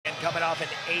coming off an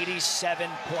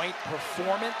 87-point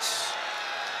performance.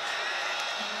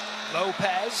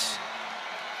 Lopez,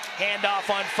 handoff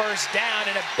on first down,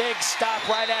 and a big stop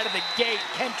right out of the gate.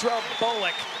 Kentrell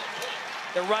Bullock,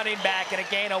 the running back, and a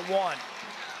gain of 1.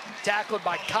 Tackled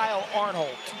by Kyle Arnold.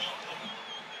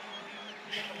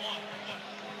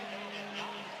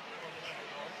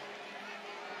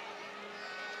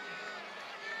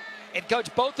 And,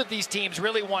 Coach, both of these teams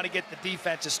really want to get the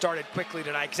defenses started quickly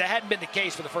tonight, because that hadn't been the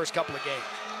case for the first couple of games.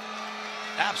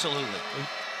 Absolutely.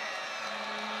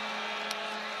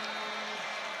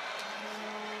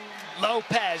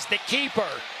 Lopez, the keeper.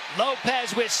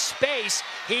 Lopez with space.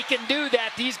 He can do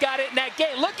that. He's got it in that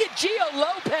game. Look at Gio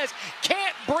Lopez.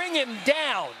 Can't bring him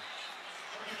down.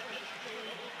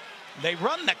 They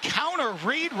run the counter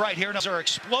read right here. Those are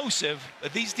explosive.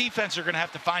 But these defenses are going to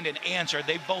have to find an answer.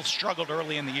 They both struggled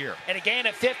early in the year. And again,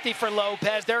 a 50 for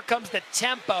Lopez. There comes the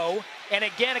tempo. And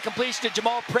again, a completion to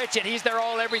Jamal Pritchett. He's their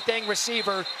all-everything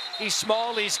receiver. He's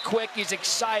small, he's quick, he's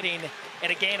exciting.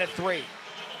 And a gain of 3.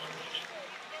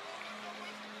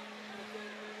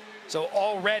 So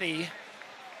already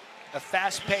a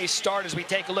fast-paced start as we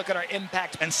take a look at our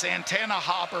impact. And Santana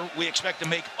Hopper, we expect to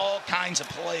make all kinds of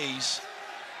plays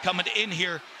coming in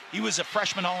here. He was a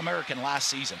freshman All-American last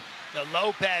season. Now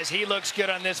Lopez, he looks good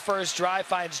on this first drive,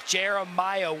 finds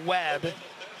Jeremiah Webb.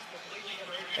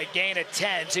 A gain of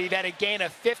 10. So you've had a gain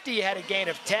of 50, you had a gain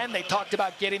of 10. They talked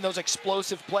about getting those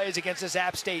explosive plays against this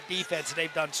App State defense, and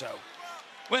they've done so.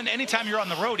 When anytime you're on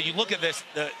the road and you look at this,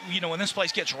 when this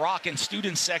place gets rocking,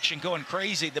 student section going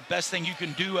crazy, the best thing you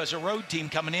can do as a road team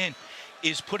coming in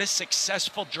is put a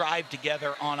successful drive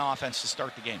together on offense to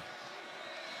start the game.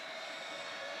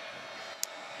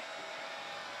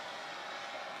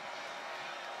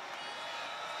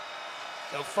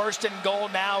 So first and goal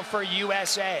now for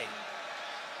USA.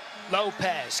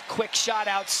 Lopez, quick shot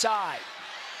outside.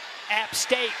 App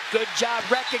State, good job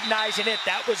recognizing it.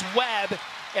 That was Webb.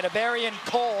 And Avarian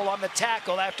Cole on the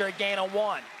tackle after a gain of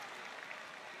 1.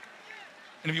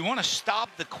 And if you want to stop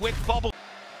the quick bubble.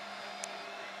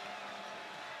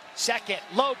 Second,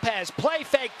 Lopez, play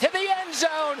fake to the end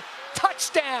zone.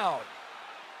 Touchdown.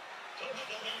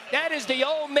 That is the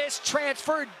Ole Miss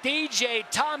transfer, DJ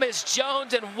Thomas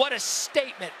Jones, and what a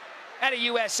statement out of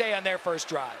USA on their first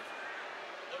drive.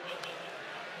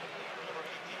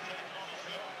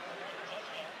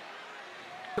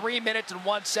 Three minutes and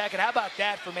 1 second. How about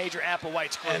that for Major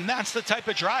Applewhite's group? And that's the type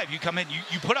of drive. You come in,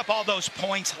 you put up all those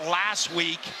points last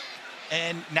week,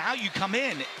 and now you come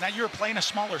in. Now you're playing a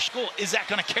smaller school. Is that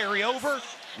going to carry over?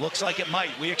 Looks like it might.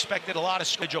 We expected a lot of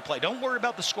schedule play. Don't worry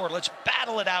about the score. Let's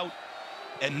battle it out.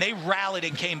 And they rallied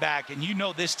and came back. And you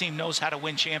know this team knows how to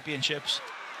win championships.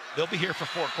 They'll be here for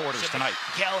 4 quarters tonight.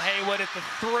 Kel Haywood at the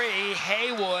 3.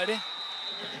 Haywood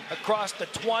across the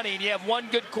 20, and you have one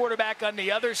good quarterback on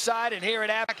the other side, and here at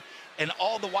App. And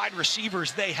all the wide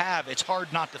receivers they have, it's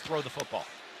hard not to throw the football.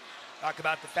 Talk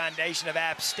about the foundation of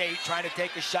App State, trying to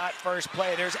take a shot first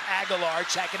play. There's Aguilar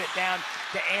checking it down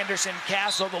to Anderson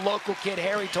Castle, the local kid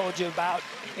Harry told you about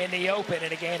in the open,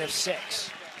 and a gain of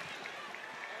 6.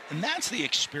 And that's the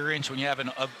experience when you have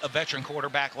a veteran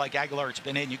quarterback like Aguilar. It's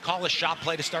been in. You call a shot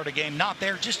play to start a game. Not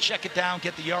there, just check it down,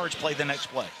 get the yards, play the next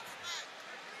play.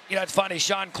 You know, it's funny,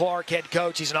 Sean Clark, head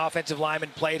coach, he's an offensive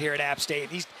lineman, played here at App State.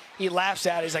 He laughs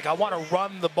at it. He's like, I want to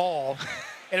run the ball.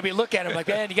 And we look at him like,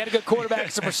 man, you got a good quarterback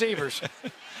and some receivers.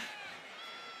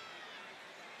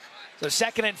 So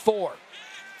 2nd and 4.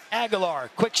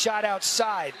 Aguilar, quick shot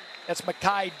outside. That's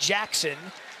Mekhi Jackson.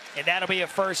 And that'll be a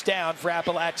first down for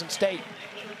Appalachian State.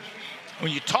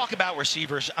 When you talk about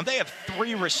receivers, they have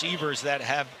 3 receivers that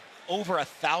have over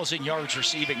 1,000 yards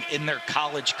receiving in their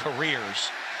college careers.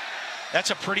 That's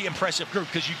a pretty impressive group,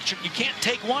 because you can't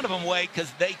take one of them away,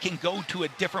 because they can go to a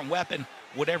different weapon,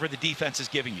 whatever the defense is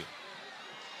giving you.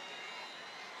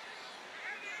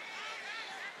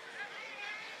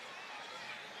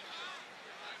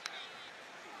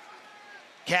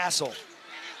 Castle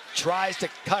tries to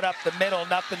cut up the middle,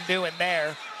 nothing doing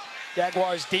there.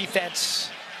 Jaguars defense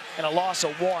and a loss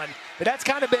of 1. But that's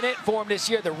kind of been it for them this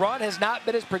year. The run has not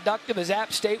been as productive as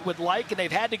App State would like, and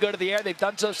they've had to go to the air. They've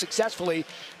done so successfully.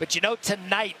 But, you know,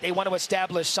 tonight they want to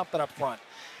establish something up front.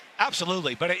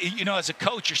 Absolutely. But, you know, as a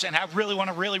coach, you're saying, I really want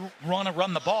to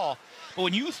run the ball. But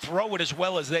when you throw it as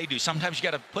well as they do, sometimes you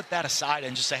got to put that aside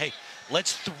and just say, hey,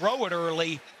 let's throw it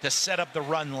early to set up the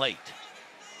run late.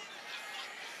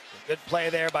 Good play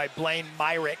there by Blaine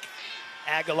Myrick.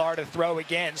 Aguilar to throw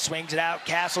again, swings it out.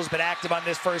 Castle's been active on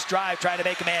this first drive, trying to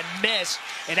make a man miss.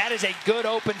 And that is a good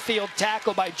open field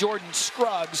tackle by Jordan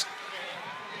Scruggs,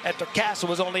 after Castle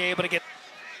was only able to get.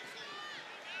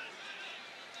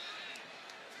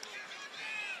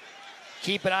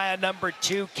 Keep an eye on number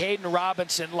 2, Caden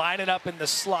Robinson, lining up in the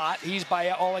slot. He's by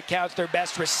all accounts their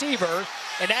best receiver,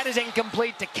 and that is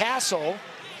incomplete to Castle.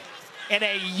 And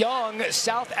a young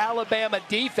South Alabama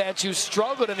defense who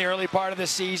struggled in the early part of the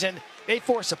season, they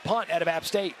force a punt out of App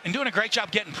State. And doing a great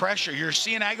job getting pressure. You're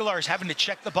seeing Aguilar's having to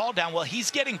check the ball down. Well,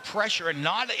 he's getting pressure and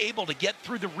not able to get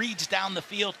through the reads down the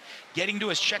field, getting to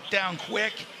his check down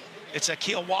quick. It's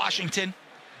Akeel Washington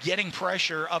getting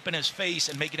pressure up in his face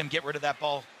and making him get rid of that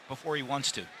ball before he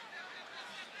wants to.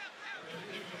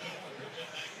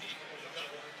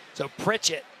 So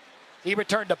Pritchett, he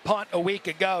returned to punt a week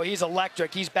ago. He's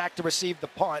electric. He's back to receive the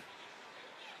punt.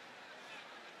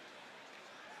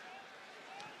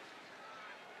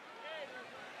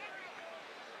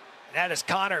 And that is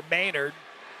Connor Maynard.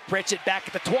 Pritchett back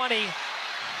at the 20.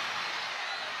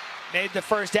 Made the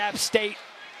first App State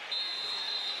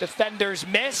defenders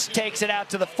miss. Takes it out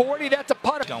to the 40. That's a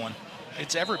punt. Going.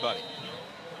 It's everybody.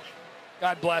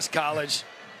 God bless college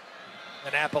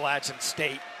and Appalachian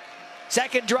State.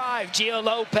 Second drive, Gio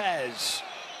Lopez.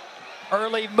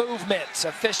 Early movements.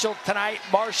 Official tonight,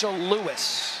 Marshall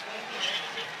Lewis.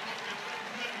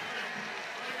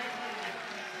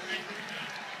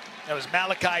 That was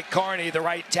Malachi Carney, the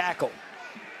right tackle.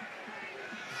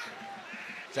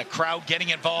 That crowd getting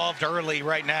involved early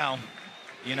right now.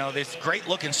 You know, this great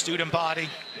looking student body.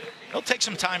 It'll take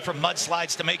some time for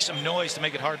mudslides to make some noise to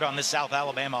make it hard on this South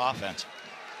Alabama offense.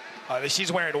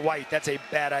 She's wearing white. That's a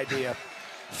bad idea.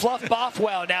 Fluff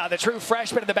Bothwell now, the true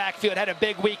freshman in the backfield, had a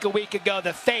big week a week ago.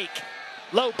 The fake.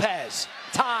 Lopez.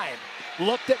 Time.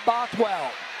 Looked at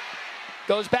Bothwell.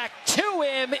 Goes back to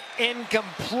him.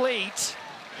 Incomplete.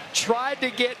 Tried to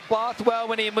get Bothwell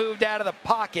when he moved out of the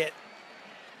pocket.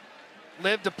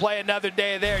 Lived to play another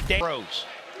day there. Rose.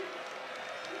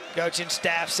 Coaching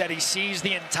staff said he sees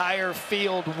the entire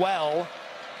field well.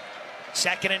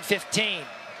 2nd and 15.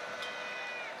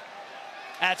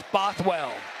 That's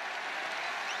Bothwell.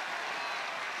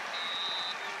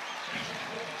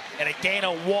 And a gain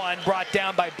of 1 brought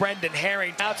down by Brendan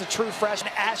Herring. Now it's a true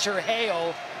freshman, Asher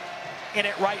Hale, in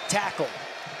at right tackle.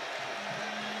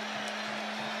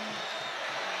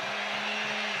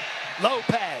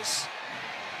 Lopez.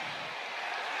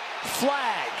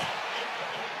 Flag.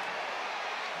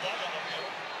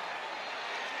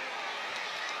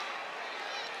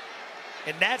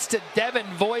 And that's to Devin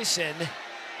Voisin,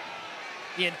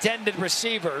 the intended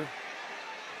receiver.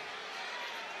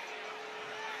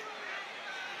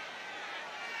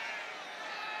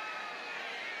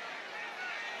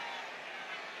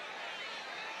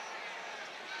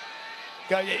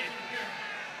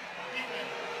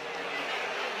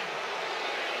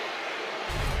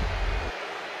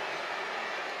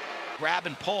 Grab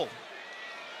and pull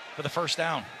for the first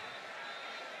down.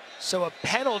 So a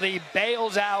penalty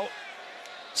bails out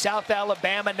South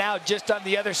Alabama, now just on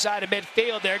the other side of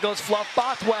midfield. There goes Fluff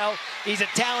Bothwell. He's a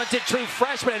talented true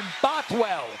freshman. And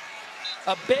Bothwell,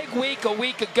 a big week a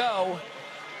week ago.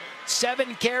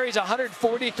 7 carries,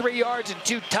 143 yards, and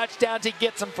 2 touchdowns. He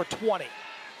gets them for 20.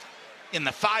 In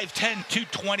the 5'10",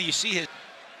 220, you see his.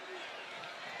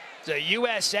 The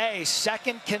USA,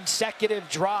 second consecutive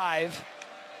drive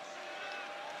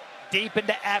deep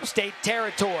into App State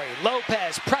territory.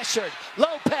 Lopez pressured.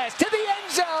 Lopez to the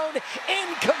end zone.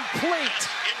 Incomplete.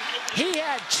 He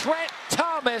had Trent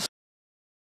Thomas.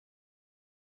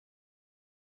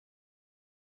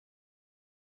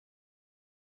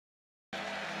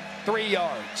 Three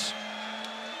yards.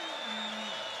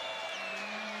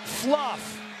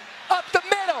 Fluff up the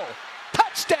middle.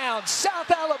 Touchdown, South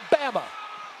Alabama.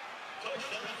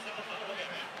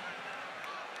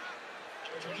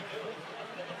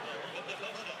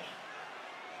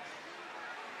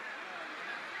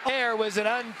 There was an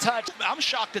untouched. I'm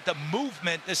shocked at the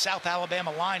movement the South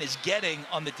Alabama line is getting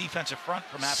on the defensive front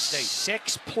from App State.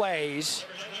 6 plays,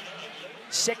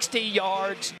 60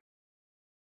 yards.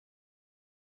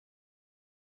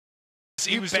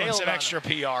 He was doing some extra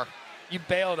PR. You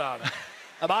bailed on him.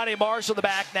 Amani Marshall the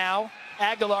back now.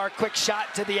 Aguilar, quick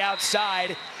shot to the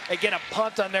outside. Again, a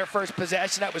punt on their first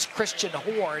possession. That was Christian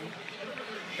Horn,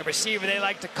 the receiver they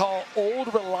like to call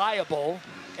old reliable,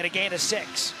 and a gain of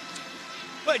 6.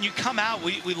 But you come out,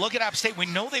 we look at App State, we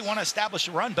know they want to establish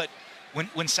a run, but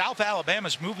when South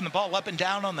Alabama's moving the ball up and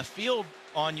down on the field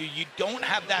on you, you don't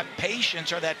have that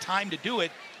patience or that time to do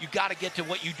it. You got to get to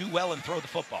what you do well and throw the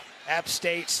football. App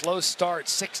State, slow start,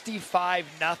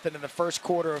 65-0 in the first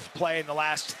quarter of play in the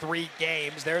last 3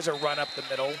 games. There's a run up the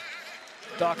middle.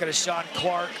 Talking to Sean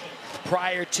Clark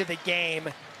prior to the game.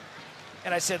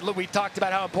 And I said, look, we talked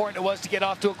about how important it was to get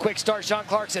off to a quick start. Sean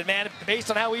Clark said, man,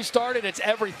 based on how we started, it's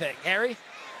everything. Harry?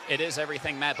 It is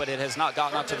everything, Matt, but it has not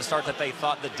gotten up to the start that they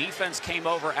thought. The defense came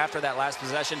over after that last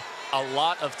possession. A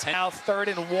lot of now 3rd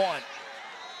and 1.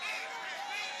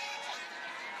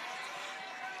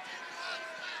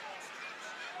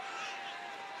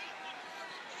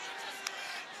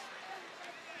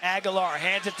 Aguilar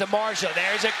hands it to Marshall.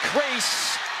 There's a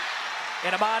crease.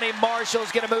 And Amani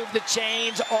Marshall's going to move the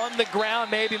chains on the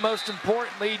ground. Maybe most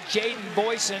importantly, Jaden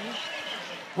Voisin,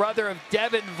 brother of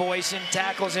Devin Voisin,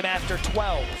 tackles him after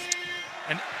 12.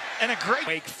 And a great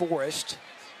Wake Forest.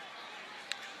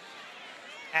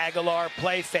 Aguilar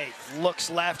play fake, looks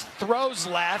left, throws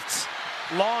left.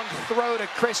 Long throw to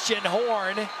Christian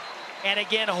Horn. And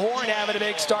again, Horn having a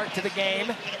big start to the game.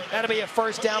 That'll be a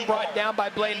first down brought down by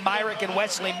Blaine Myrick and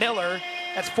Wesley Miller.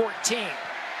 That's 14.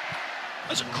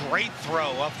 That's a great throw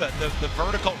off the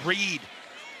vertical read.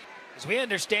 As we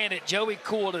understand it, Joey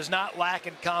Cool does not lack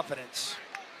in confidence.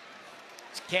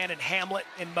 It's Cannon Hamlet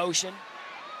in motion.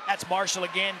 That's Marshall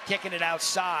again kicking it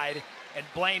outside. And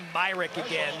Blaine Myrick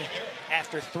again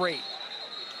after 3.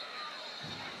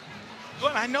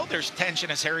 Well, I know there's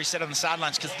tension, as Harry said on the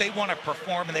sidelines, because they want to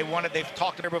perform and they've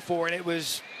talked there before, and it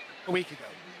was a week ago.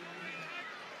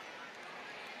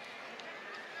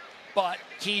 But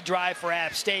key drive for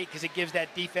App State because it gives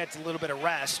that defense a little bit of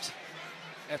rest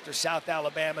after South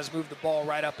Alabama's moved the ball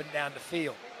right up and down the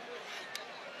field.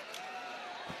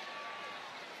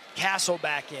 Castle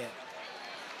back in.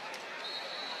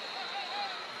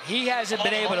 He hasn't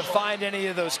been able to find any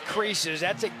of those creases.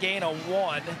 That's a gain of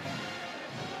 1.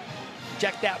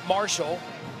 Check that, Marshall.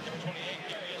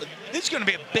 This is going to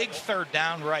be a big 3rd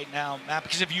down right now, Matt,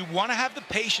 because if you want to have the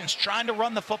patience trying to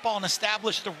run the football and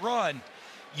establish the run,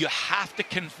 you have to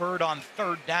convert on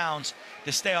 3rd downs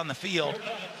to stay on the field.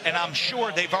 And I'm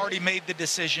sure they've already made the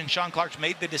decision. Sean Clark's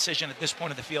made the decision at this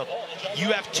point of the field.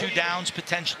 You have 2 downs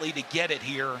potentially to get it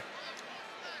here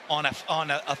on a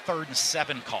 3rd and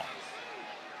 7 call.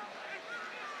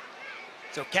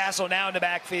 So Castle now in the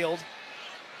backfield.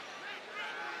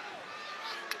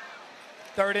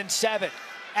 3rd and 7.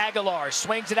 Aguilar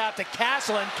swings it out to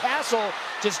Castle, and Castle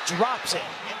just drops it.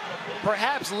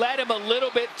 Perhaps led him a little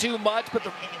bit too much, but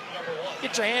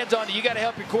get your hands on it. You got to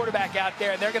help your quarterback out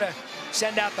there, and they're going to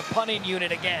send out the punting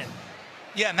unit again.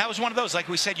 Yeah, and that was one of those, like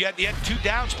we said, you had 2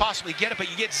 downs, possibly get it, but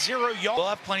you get 0 yards. We'll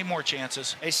have plenty more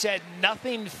chances. They said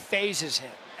nothing phases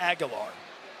him, Aguilar.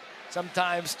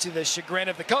 Sometimes to the chagrin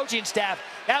of the coaching staff.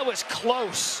 That was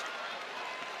close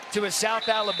to a South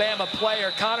Alabama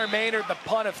player. Connor Maynard, the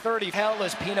punt of 30. Hell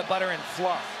is peanut butter and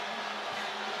fluff.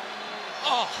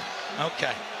 Oh,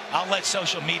 okay. I'll let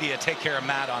social media take care of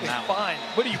Matt on that one. Fine.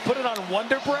 What do you put it on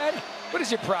Wonder Bread? What is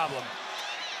your problem?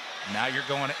 Now you're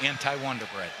going anti-Wonder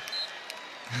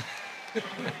Bread.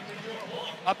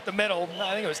 Up the middle,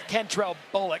 I think it was Kentrell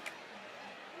Bullock.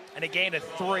 And a gain of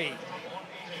 3.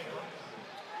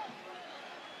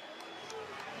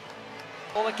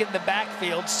 Bullock in the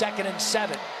backfield, 2nd and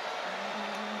 7.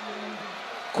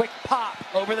 Quick pop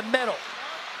over the middle.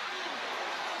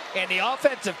 And the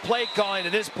offensive play calling to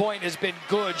this point has been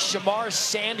good. Shamar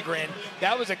Sandgren,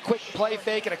 that was a quick play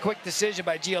fake and a quick decision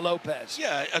by Gio Lopez.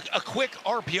 Yeah, a quick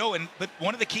RPO, but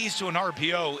one of the keys to an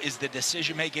RPO is the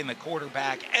decision-making, the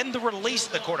quarterback, and the release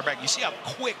of the quarterback. You see how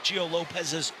quick Gio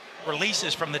Lopez's release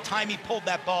is from the time he pulled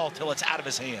that ball till it's out of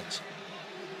his hands.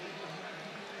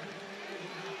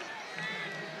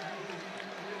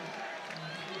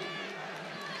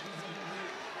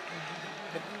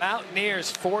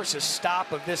 Mountaineers force a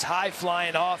stop of this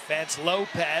high-flying offense.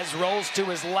 Lopez rolls to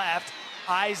his left,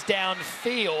 eyes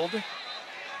downfield.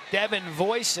 Devin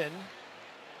Voisin,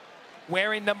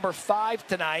 wearing number 5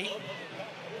 tonight,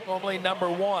 normally number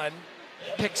 1,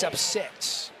 picks up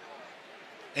 6.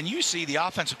 And you see the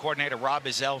offensive coordinator, Rob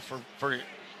Izell, for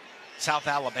South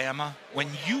Alabama, when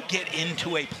you get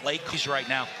into a play right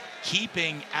now,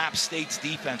 keeping App State's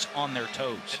defense on their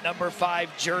toes. The number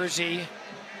 5 jersey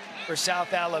for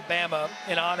South Alabama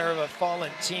in honor of a fallen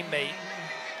teammate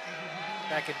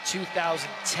back in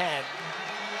 2010.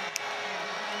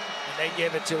 And they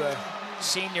give it to a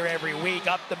senior every week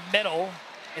up the middle,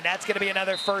 and that's going to be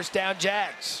another first down,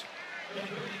 Jags.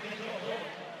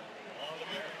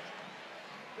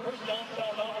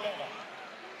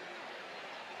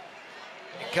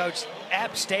 And Coach,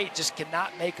 App State just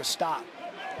cannot make a stop.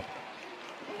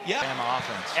 Yeah, Alabama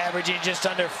offense. Averaging just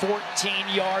under 14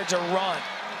 yards a run.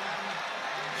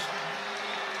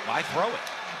 Why throw it?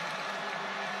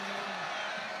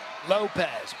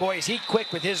 Lopez, boy, is he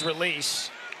quick with his release.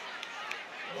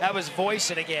 That was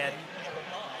Voisin again.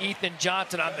 Ethan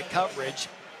Johnson on the coverage.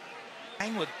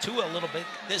 Hang with Tua a little bit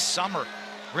this summer.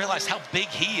 Realized how big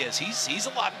he is. He's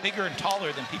a lot bigger and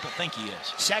taller than people think he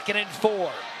is. 2nd and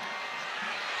 4.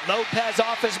 Lopez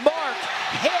off his mark,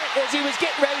 hit as he was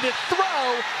getting ready to throw,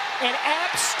 and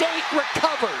App State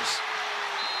recovers.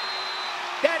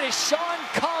 That is Sean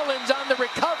Collins on the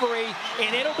recovery,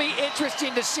 and it'll be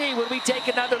interesting to see when we take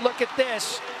another look at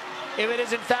this, if it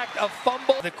is in fact a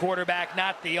fumble. The quarterback,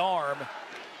 not the arm.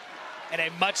 And a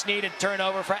much-needed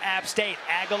turnover for App State.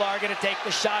 Aguilar going to take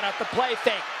the shot off the play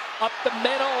fake. Up the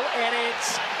middle, and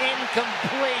it's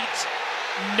incomplete.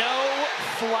 No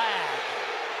flag.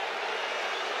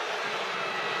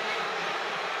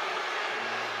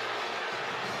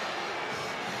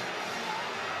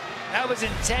 That was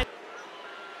intense.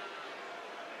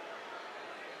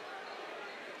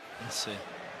 Let's see.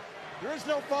 There is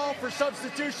no foul for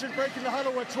substitution, breaking the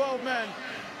huddle with 12 men.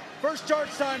 First charge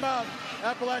timeout,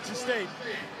 Appalachian State.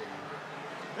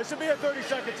 This will be a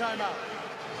 30-second timeout.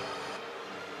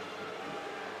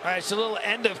 All right, so a little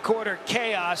end of quarter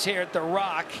chaos here at the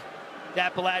Rock.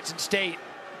 Appalachian State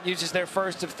uses their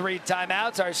first of 3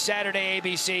 timeouts. Our Saturday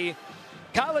ABC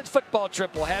college football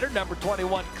triple header, number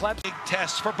 21 Clemson. Big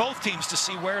test for both teams to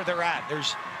see where they're at.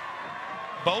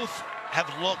 Both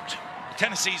have looked,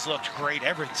 Tennessee's looked great,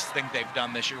 everything they've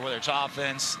done this year, whether it's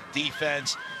offense,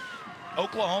 defense.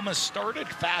 Oklahoma started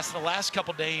fast the last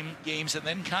couple games and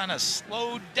then kind of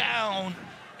slowed down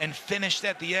and finished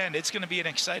at the end. It's going to be an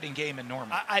exciting game in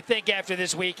Norman. I think after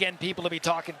this weekend, people will be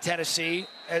talking Tennessee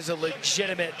as a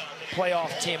legitimate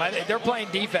playoff team. They're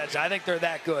playing defense. I think they're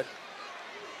that good.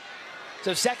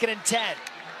 So 2nd and 10,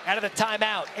 out of the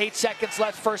timeout, 8 seconds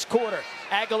left first quarter.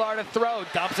 Aguilar to throw,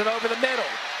 dumps it over the middle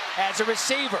as a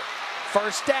receiver.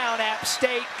 First down, App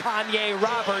State, Kanye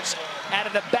Roberts out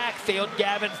of the backfield.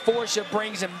 Gavin Forsha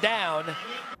brings him down.